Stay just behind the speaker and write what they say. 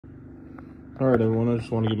All right, everyone, I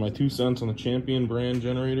just want to give my 2 cents on the Champion brand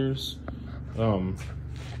generators.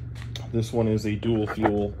 This one is a dual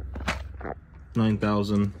fuel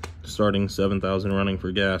 9,000, starting 7,000 running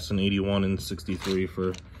for gas, and 81 and 63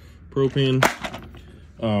 for propane.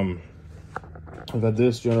 I've had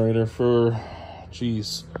this generator for,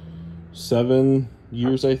 geez, 7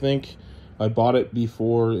 years, I think. I bought it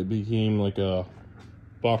before it became like a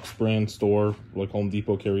box brand store, like Home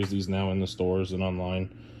Depot carries these now in the stores and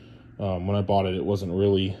online. When I bought it, it wasn't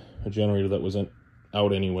really a generator that wasn't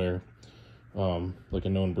out anywhere, like a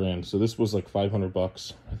known brand. So this was like 500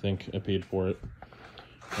 bucks, I think I paid for it.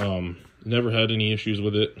 Never had any issues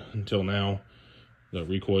with it until now. The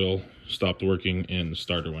recoil stopped working and the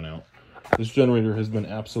starter went out. This generator has been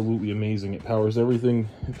absolutely amazing. It powers everything.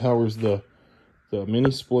 It powers the mini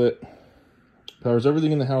split, powers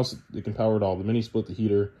everything in the house. It can power it all. The mini split, the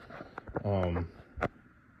heater,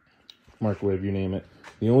 microwave, you name it.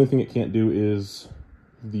 The only thing it can't do is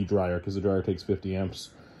the dryer, because the dryer takes 50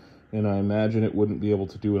 amps. And I imagine it wouldn't be able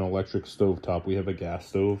to do an electric stove top. We have a gas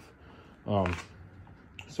stove, so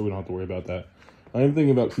we don't have to worry about that. I am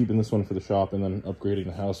thinking about keeping this one for the shop and then upgrading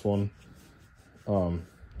the house one,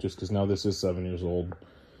 just because now this is 7 years old.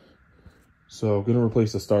 So I'm going to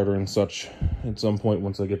replace the starter and such at some point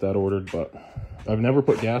once I get that ordered. But I've never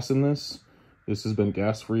put gas in this. This has been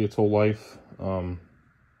gas-free its whole life.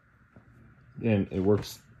 And it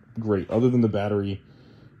works great. Other than the battery,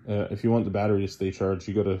 if you want the battery to stay charged,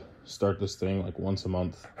 you got to start this thing like once a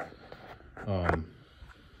month.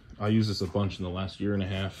 I use this a bunch in the last year and a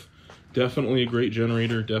half. Definitely a great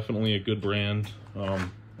generator, definitely a good brand.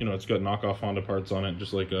 You know, it's got knockoff Honda parts on it,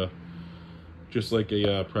 just like a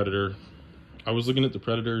Predator. I was looking at the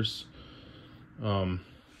Predators, and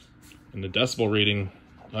the decibel rating,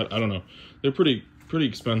 I don't know, they're pretty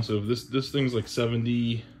expensive. This thing's like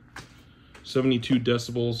 72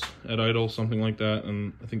 decibels at idle, something like that,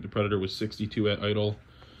 and I think the Predator was 62 at idle.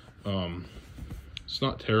 It's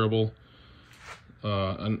not terrible.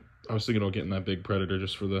 And I was thinking about getting that big Predator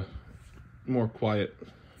just for the more quiet,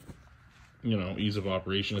 you know, ease of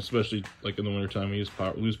operation, especially like in the wintertime. We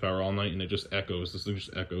lose power all night and it just echoes. This thing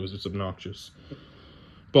just echoes. It's obnoxious.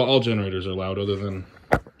 But all generators are loud other than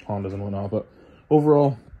Hondas and whatnot. But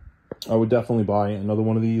overall, I would definitely buy another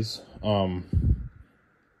one of these.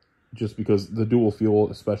 Just because the dual fuel,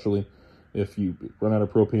 especially if you run out of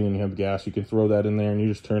propane and you have gas, you can throw that in there and you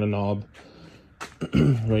just turn a knob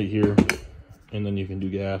right here, and then you can do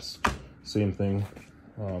gas. Same thing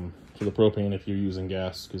for the propane if you're using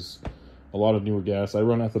gas, because a lot of newer gas, I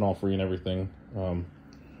run ethanol free and everything.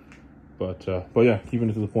 But yeah, keeping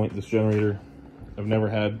it to the point, this generator, I've never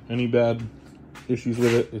had any bad issues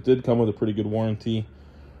with it. It did come with a pretty good warranty.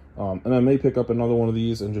 And I may pick up another one of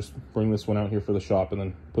these and just bring this one out here for the shop and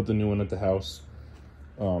then put the new one at the house.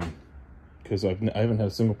 Because I haven't had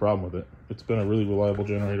a single problem with it. It's been a really reliable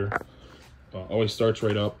generator. Always starts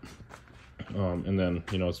right up. And then,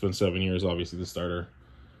 you know, it's been 7 years. Obviously the starter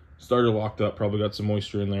locked up, probably got some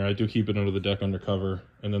moisture in there. I do keep it under the deck under cover,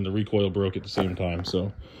 and then the recoil broke at the same time.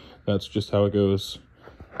 So that's just how it goes.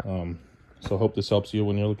 So I hope this helps you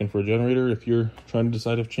when you're looking for a generator. If you're trying to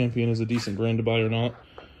decide if Champion is a decent brand to buy or not.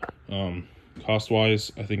 Cost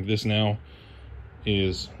wise, I think this now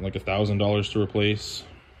is like $1,000 to replace.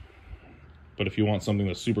 But if you want something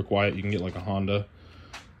that's super quiet, you can get like a Honda.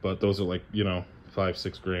 But those are like, you know,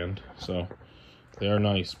 5-6 grand. So they are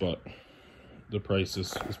nice, but the price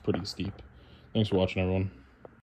is pretty steep. Thanks for watching, everyone.